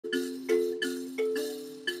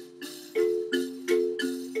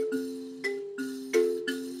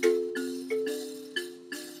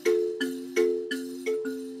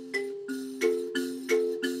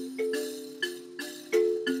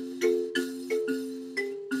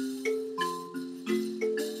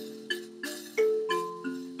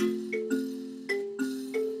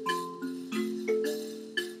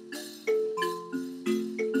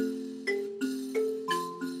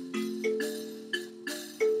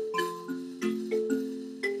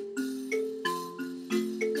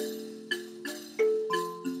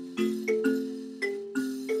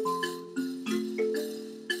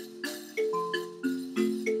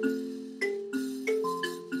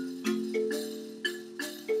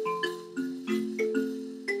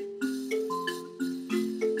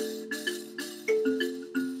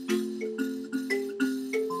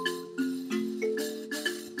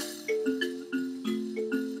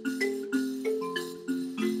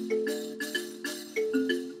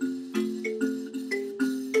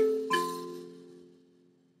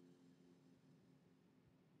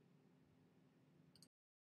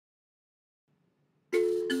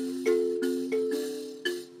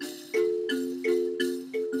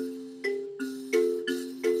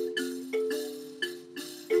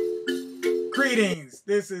Greetings,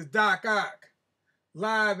 this is Doc Ock,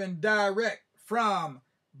 live and direct from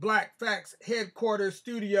Black Facts headquarters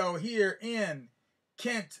studio here in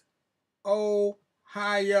Kent,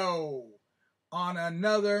 Ohio, on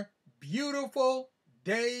another beautiful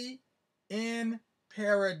day in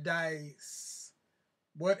paradise.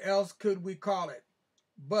 What else could we call it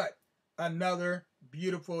but another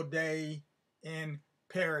beautiful day in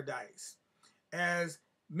paradise? As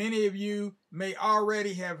many of you may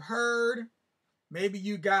already have heard, maybe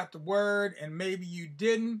you got the word and maybe you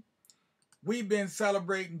didn't, we've been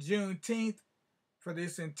celebrating Juneteenth for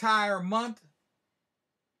this entire month,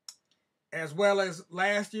 as well as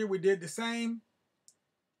last year we did the same.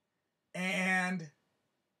 And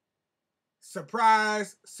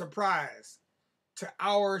surprise, surprise, to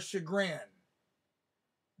our chagrin,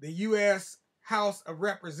 the U.S. House of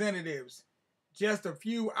Representatives just a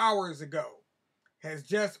few hours ago has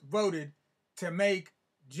just voted to make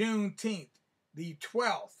Juneteenth the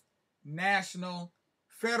 12th national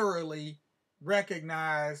federally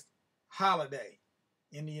recognized holiday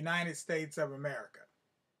in the United States of America.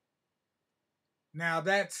 Now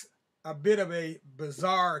that's a bit of a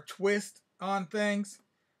bizarre twist on things,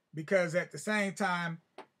 because at the same time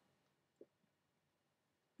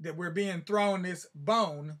that we're being thrown this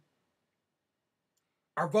bone,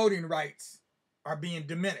 our voting rights are being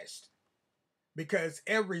diminished, because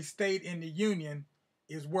every state in the union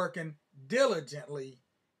is working diligently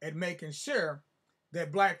at making sure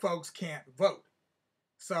that black folks can't vote.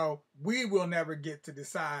 So we will never get to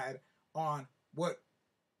decide on what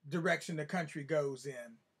direction the country goes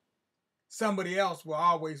in. Somebody else will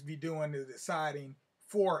always be doing the deciding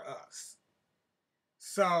for us.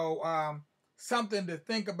 So something to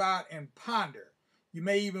think about and ponder. You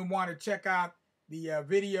may even want to check out the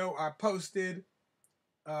video I posted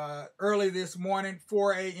early this morning,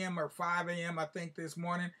 4 a.m. or 5 a.m. I think this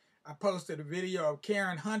morning. I posted a video of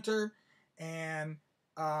Karen Hunter and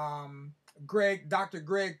Dr.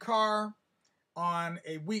 Greg Carr on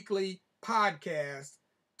a weekly podcast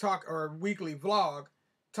weekly vlog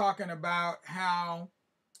talking about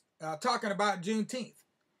Juneteenth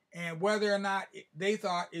and whether or not they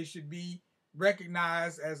thought it should be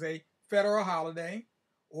recognized as a federal holiday,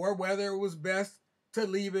 or whether it was best to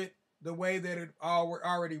leave it the way that it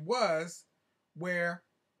already was, where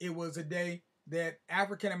it was a day that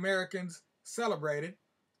African Americans celebrated.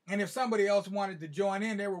 And if somebody else wanted to join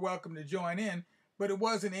in, they were welcome to join in, but it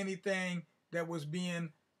wasn't anything that was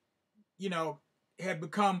being, had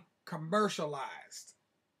become commercialized,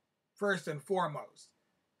 first and foremost.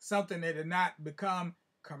 Something that had not become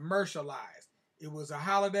commercialized. It was a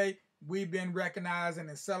holiday we've been recognizing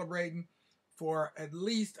and celebrating for at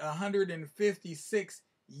least 156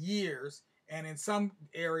 years, and in some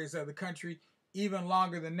areas of the country even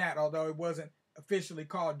longer than that. Although it wasn't officially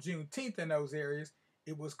called Juneteenth in those areas,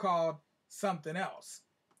 it was called something else.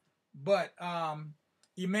 But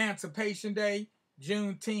Emancipation Day,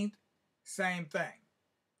 Juneteenth, same thing.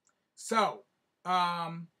 So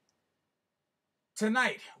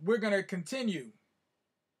tonight we're going to continue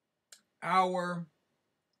our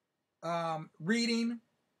reading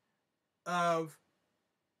of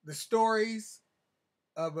the stories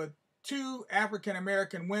of two African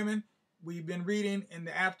American women. We've been reading in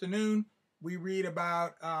the afternoon. We've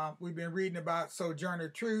been reading about Sojourner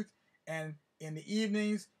Truth, and in the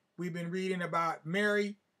evenings we've been reading about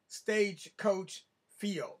Mary Stagecoach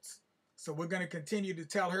Fields. So we're going to continue to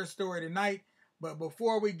tell her story tonight. But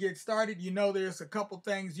before we get started, there's a couple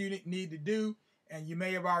things you need to do, and you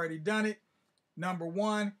may have already done it. Number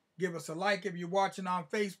one, give us a like if you're watching on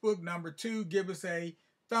Facebook. Number two, give us a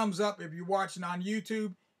thumbs up if you're watching on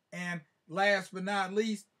YouTube. And last but not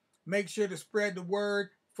least, make sure to spread the word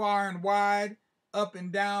far and wide, up and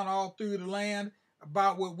down, all through the land,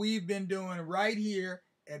 about what we've been doing right here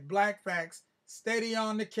at Black Facts, steady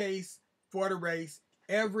on the case for the race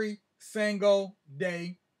every single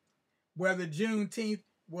day. Whether Juneteenth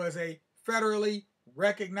was a federally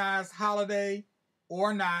recognized holiday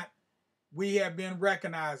or not, we have been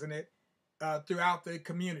recognizing it throughout the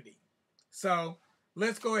community. So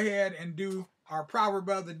let's go ahead and do our proverb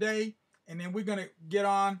of the day, and then we're going to get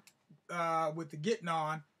on with the getting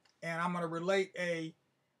on, and I'm going to relate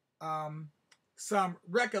some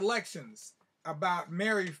recollections about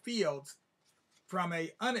Mary Fields from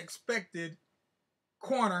a unexpected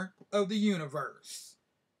corner of the universe.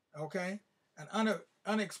 Okay, an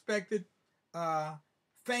unexpected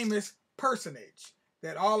famous personage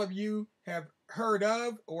that all of you have heard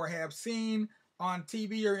of or have seen on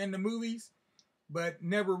TV or in the movies, but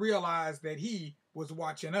never realized that he was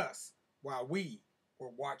watching us while we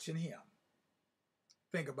were watching him.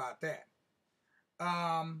 Think about that.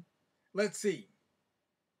 Let's see.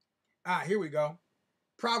 Here we go.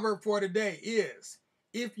 Proverb for today is,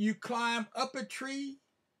 if you climb up a tree,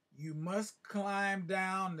 you must climb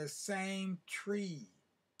down the same tree.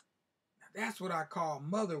 Now, that's what I call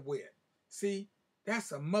mother wit. See,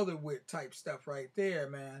 that's a mother wit type stuff right there,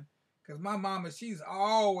 man. Because my mama, she's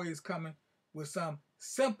always coming with some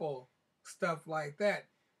simple stuff like that.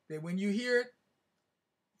 That when you hear it,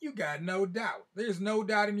 you got no doubt. There's no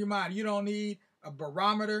doubt in your mind. You don't need a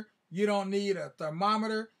barometer. You don't need a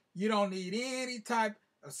thermometer. You don't need any type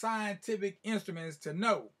of scientific instruments to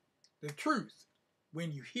know the truth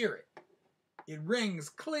when you hear it. It rings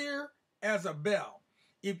clear as a bell.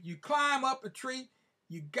 If you climb up a tree,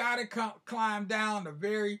 you got to climb down the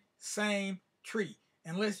very same tree.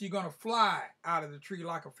 Unless you're going to fly out of the tree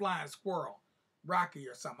like a flying squirrel, Rocky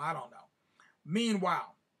or something. I don't know.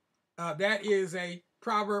 Meanwhile, that is a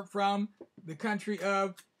proverb from the country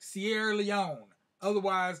of Sierra Leone,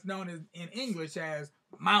 otherwise known as, in English as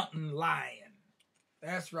mountain lion.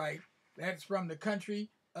 That's right. That's from the country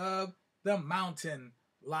of the mountain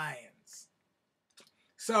lions.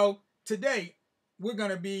 So today we're going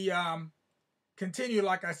to be continue,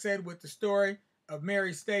 like I said, with the story of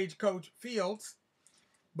Mary Stagecoach Fields,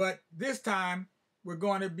 but this time we're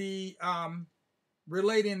going to be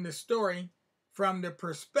relating the story from the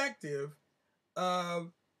perspective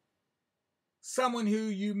of someone who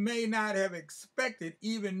you may not have expected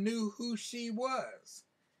even knew who she was.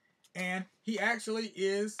 And he actually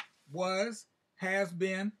has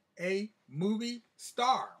been a movie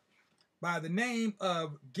star by the name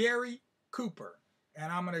of Gary Cooper. And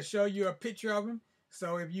I'm going to show you a picture of him.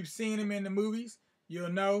 So if you've seen him in the movies, you'll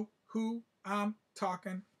know who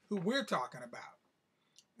we're talking about.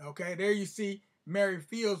 Okay, there you see Mary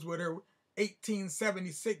Fields with her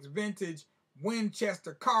 1876 vintage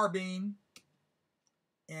Winchester carbine.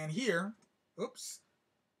 And here, oops,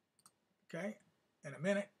 okay, in a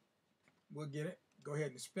minute, we'll get it. Go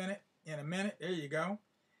ahead and spin it in a minute. There you go.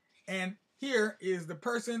 And here is the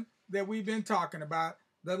person that we've been talking about,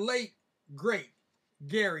 the late, great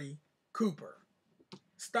Gary Cooper,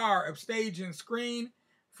 star of stage and screen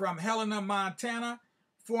from Helena, Montana,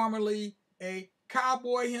 formerly a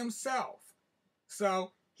cowboy himself.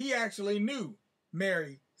 So he actually knew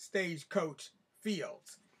Mary Stagecoach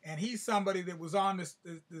Fields. And he's somebody that was on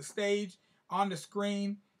the stage, on the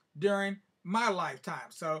screen during my lifetime.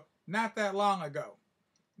 So not that long ago.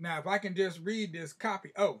 Now, if I can just read this copy.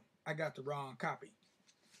 Oh, I got the wrong copy.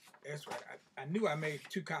 That's right. I knew I made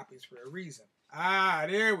 2 copies for a reason.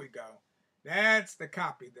 There we go. That's the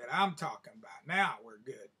copy that I'm talking about. Now we're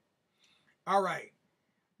good. All right.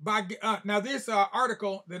 Now, this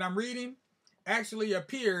article that I'm reading actually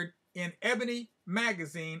appeared in Ebony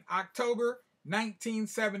magazine, October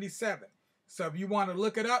 1977. So if you want to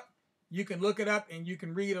look it up, you can look it up and you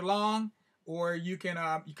can read along, or you can,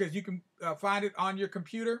 because you can find it on your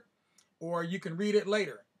computer, or you can read it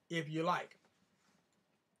later if you like.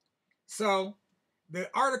 So the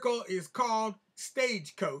article is called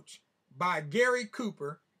Stagecoach by Gary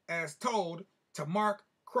Cooper as told to Mark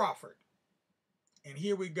Crawford. And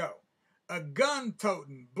here we go. A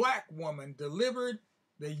gun-toting black woman delivered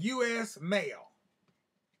the U.S. mail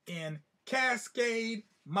in Cascade,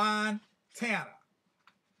 Montana.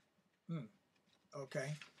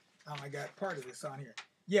 Okay. I got part of this on here.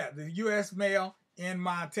 Yeah, the U.S. mail in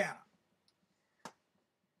Montana.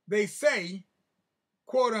 They say,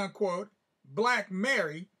 quote unquote, Black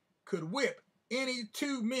Mary could whip any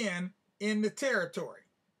 2 men in the territory.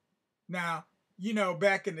 Now, you know,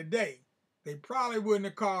 back in the day, they probably wouldn't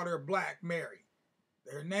have called her Black Mary.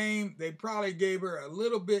 Their name, they probably gave her a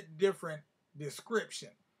little bit different description.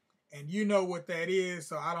 And you know what that is,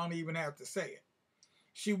 so I don't even have to say it.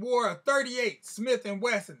 She wore a .38 Smith &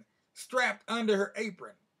 Wesson strapped under her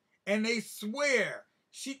apron, and they swear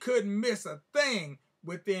she couldn't miss a thing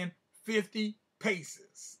within 50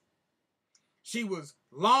 paces. She was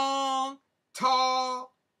long,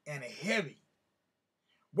 tall, and heavy,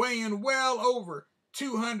 weighing well over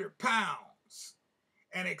 200 pounds.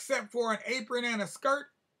 And except for an apron and a skirt,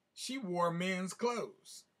 she wore men's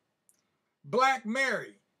clothes. Black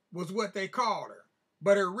Mary was what they called her,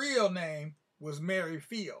 but her real name was Mary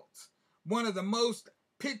Fields, one of the most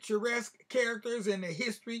picturesque characters in the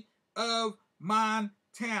history of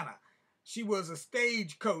Montana. She was a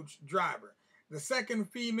stagecoach driver, the second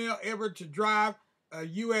female ever to drive a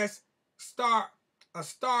star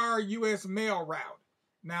U.S. mail route.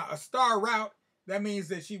 Now, a star route, that means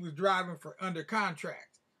that she was driving for under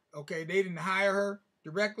contract. Okay, they didn't hire her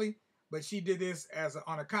directly, but she did this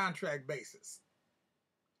on a contract basis,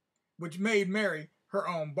 which made Mary her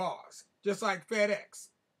own boss, just like FedEx.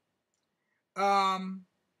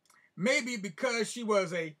 Maybe because she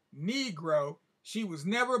was a Negro, she was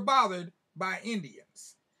never bothered by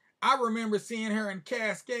Indians. I remember seeing her in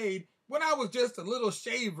Cascade when I was just a little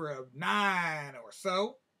shaver of 9 or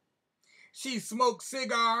so. She smoked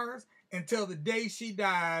cigars until the day she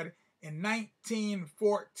died in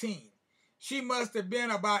 1914. She must have been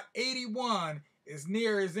about 81, as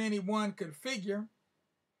near as anyone could figure.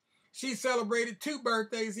 She celebrated 2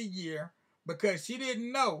 birthdays a year because she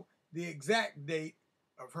didn't know the exact date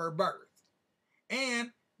of her birth.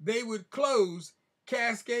 And they would close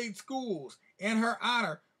Cascade schools in her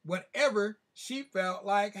honor whenever she felt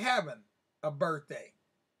like having a birthday.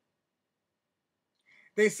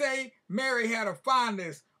 They say Mary had a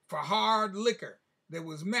fondness for hard liquor that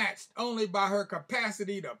was matched only by her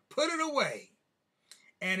capacity to put it away.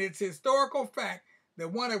 And it's historical fact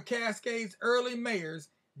that one of Cascade's early mayors,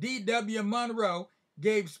 D.W. Monroe,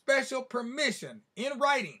 gave special permission in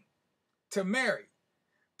writing to Mary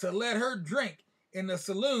to let her drink in the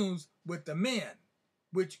saloons with the men,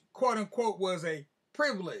 which quote unquote was a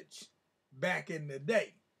privilege back in the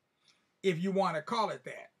day, if you want to call it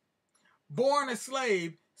that. Born a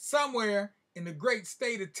slave somewhere in the great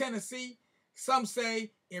state of Tennessee, some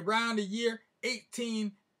say around the year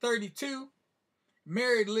 1832,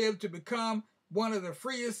 Mary lived to become one of the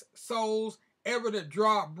freest souls ever to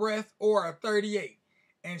draw a breath or a 38,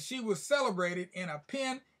 and she was celebrated in a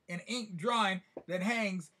pen and ink drawing that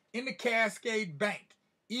hangs in the Cascade Bank,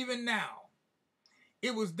 even now.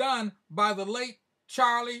 It was done by the late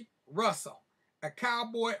Charlie Russell, a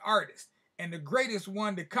cowboy artist, and the greatest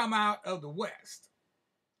one to come out of the West.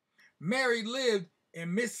 Mary lived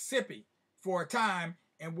in Mississippi for a time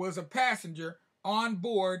and was a passenger on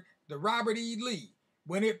board the Robert E. Lee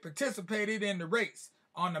when it participated in the race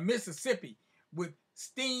on the Mississippi with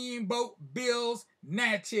Steamboat Bill's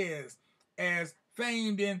Natchez, as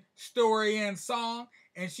famed in story and song,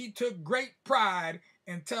 and she took great pride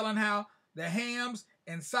in telling how the hams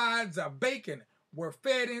and sides of bacon were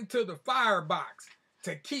fed into the firebox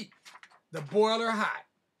to keep the boiler hot.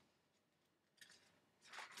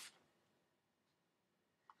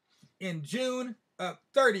 In June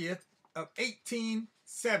 30th of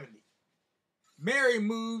 1870, Mary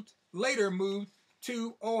later moved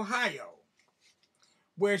to Ohio,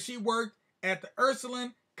 where she worked at the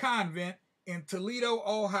Ursuline convent in Toledo,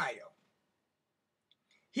 Ohio.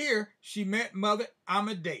 Here she met Mother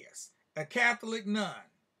Amadeus, a Catholic nun,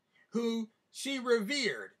 who she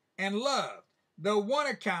revered and loved, though one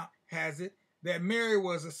account has it that Mary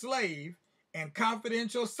was a slave and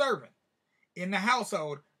confidential servant in the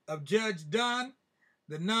household of Judge Dunn,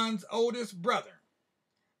 the nun's oldest brother.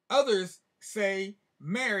 Others say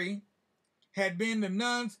Mary had been the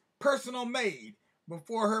nun's personal maid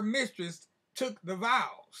before her mistress took the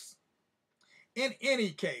vows. In any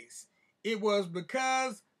case, it was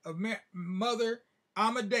because of Mother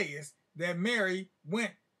Amadeus that Mary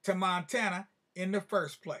went to Montana in the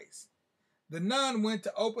first place. The nun went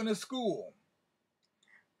to open a school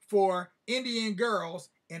for Indian girls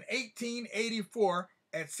in 1884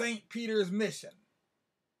 at St. Peter's Mission,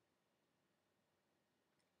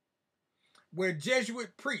 where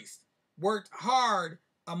Jesuit priests worked hard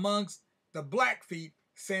amongst the Blackfeet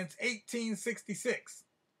since 1866.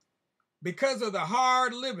 Because of the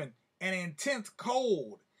hard living and intense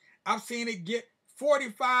cold, I've seen it get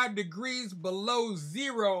 45 degrees below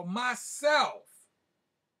zero myself.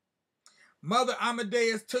 Mother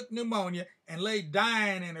Amadeus took pneumonia and lay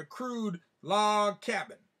dying in a crude log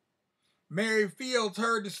cabin. Mary Fields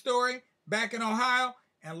heard the story back in Ohio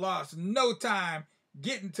and lost no time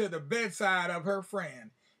getting to the bedside of her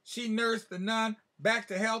friend. She nursed the nun back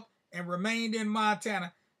to health and remained in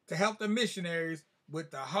Montana to help the missionaries with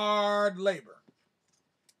the hard labor.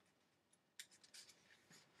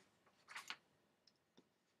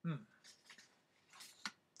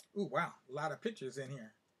 Ooh, wow, a lot of pictures in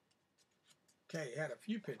here. Okay, had a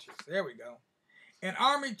few pictures. There we go. An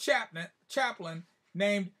army chaplain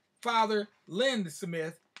named Father Lynn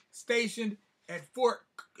Smith, stationed at Fort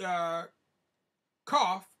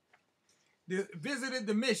Cough, visited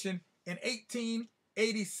the mission in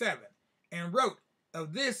 1887 and wrote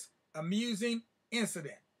of this amusing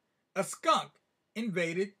incident. A skunk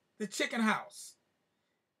invaded the chicken house,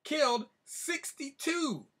 killed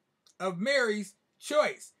 62 of Mary's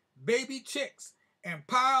choice baby chicks, and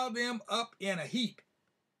piled them up in a heap.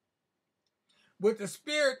 With the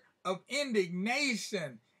spirit of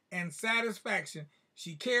indignation and satisfaction,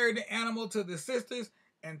 she carried the animal to the sisters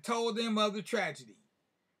and told them of the tragedy.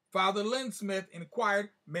 Father Linsmith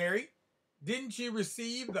inquired, "Mary, didn't you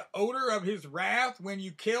receive the odor of his wrath when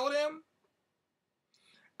you killed him?"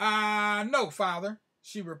 "No, Father,"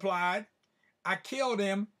 she replied. "I killed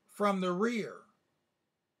him from the rear.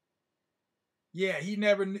 Yeah, he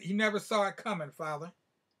never saw it coming, Father.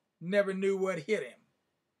 Never knew what hit him.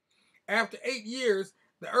 After 8 years,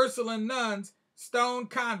 the Ursuline nuns' stone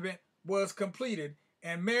convent was completed,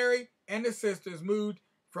 and Mary and the sisters moved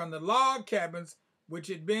from the log cabins which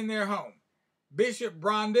had been their home. Bishop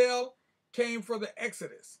Brondell came for the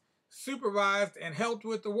exodus, supervised and helped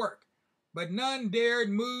with the work, but none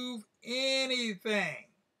dared move anything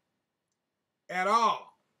at all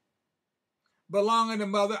belonging to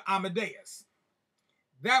Mother Amadeus.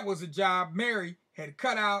 That was a job Mary had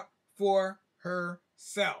cut out for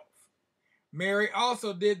herself. Mary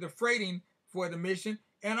also did the freighting for the mission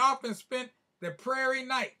and often spent the prairie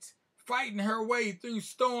nights fighting her way through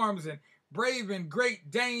storms and braving great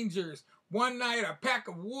dangers. One night, a pack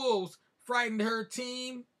of wolves frightened her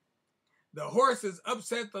team. The horses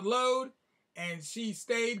upset the load, and she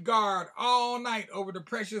stayed guard all night over the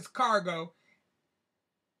precious cargo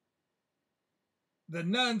the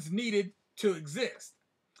nuns needed to exist.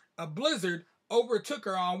 A blizzard overtook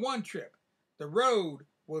her on one trip. The road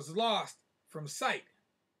was lost from sight.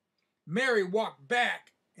 Mary walked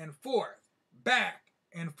back and forth,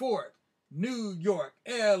 New York,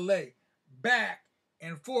 L.A., back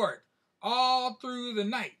and forth, all through the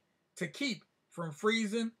night to keep from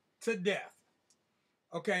freezing to death.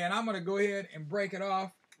 Okay, and I'm going to go ahead and break it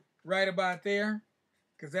off right about there,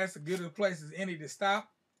 because that's as good a place as any to stop.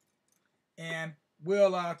 And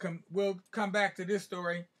we'll come back to this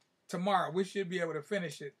story tomorrow. We should be able to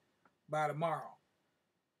finish it by tomorrow.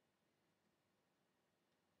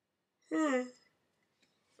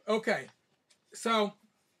 Okay, so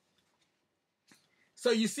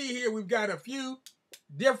you see here we've got a few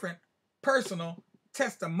different personal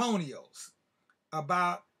testimonials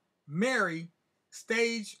about Mary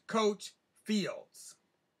Stagecoach Fields.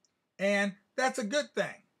 And that's a good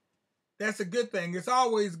thing. That's a good thing. It's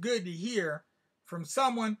always good to hear from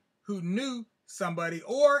someone who knew somebody,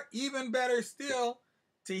 or even better still,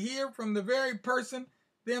 to hear from the very person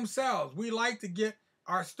themselves. We like to get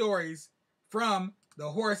our stories from the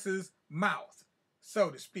horse's mouth, so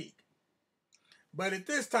to speak. But at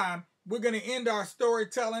this time, we're going to end our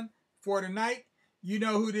storytelling for tonight. You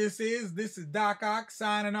know who this is. This is Doc Ock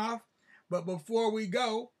signing off. But before we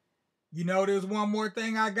go, you know there's one more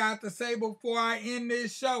thing I got to say before I end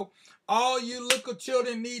this show. All you little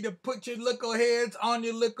children need to put your little heads on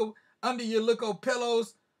your little, under your little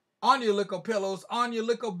pillows, on your little pillows, on your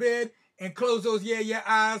little bed, and close those your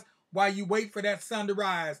eyes while you wait for that sun to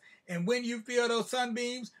rise. And when you feel those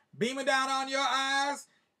sunbeams beaming down on your eyes,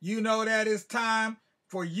 you know that it's time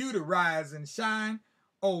for you to rise and shine.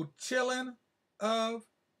 Oh, children of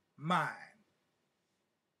mine.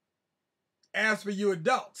 As for you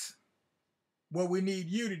adults, what we need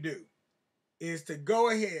you to do is to go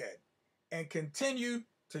ahead and continue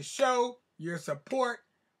to show your support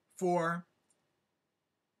for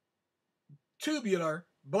Tubular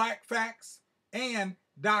Black Facts and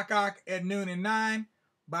Doc Ock at noon and 9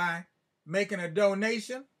 by making a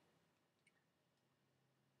donation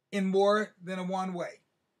in more than one way.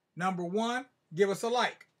 Number one, give us a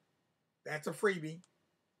like. That's a freebie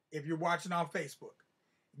if you're watching on Facebook.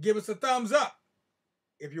 Give us a thumbs up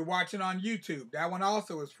if you're watching on YouTube. That one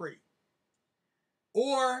also is free.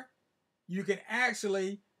 Or you can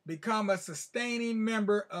actually become a sustaining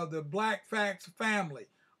member of the Black Facts family.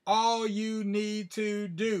 All you need to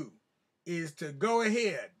do is to go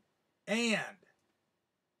ahead and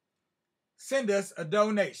send us a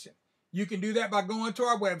donation. You can do that by going to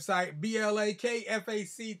our website,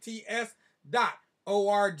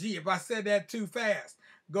 blakfacts.org. If I said that too fast,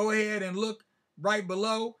 go ahead and look right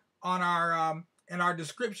below on our in our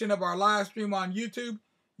description of our live stream on YouTube.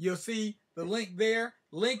 You'll see the link there.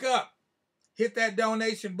 Link up. Hit that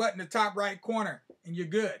donation button in the top right corner, and you're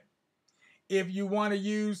good. If you want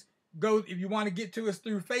to get to us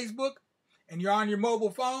through Facebook and you're on your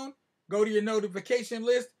mobile phone, go to your notification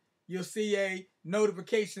list. You'll see a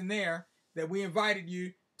notification there that we invited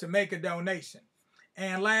you to make a donation.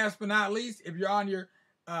 And last but not least, if you're on your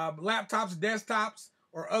laptops, desktops,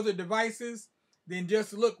 or other devices, then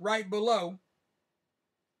just look right below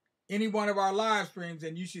any one of our live streams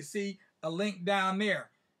and you should see a link down there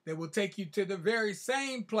that will take you to the very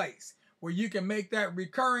same place where you can make that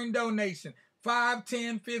recurring donation. 5,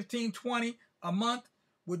 10, 15, 20 a month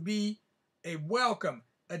would be a welcome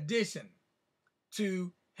addition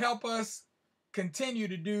to help us continue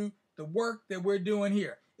to do the work that we're doing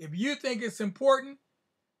here. If you think it's important,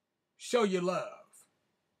 show your love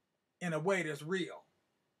in a way that's real.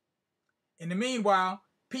 In the meanwhile,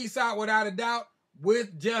 peace out without a doubt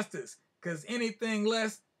with justice, because anything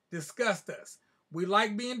less disgusts us. We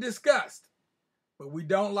like being discussed, but we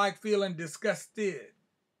don't like feeling disgusted.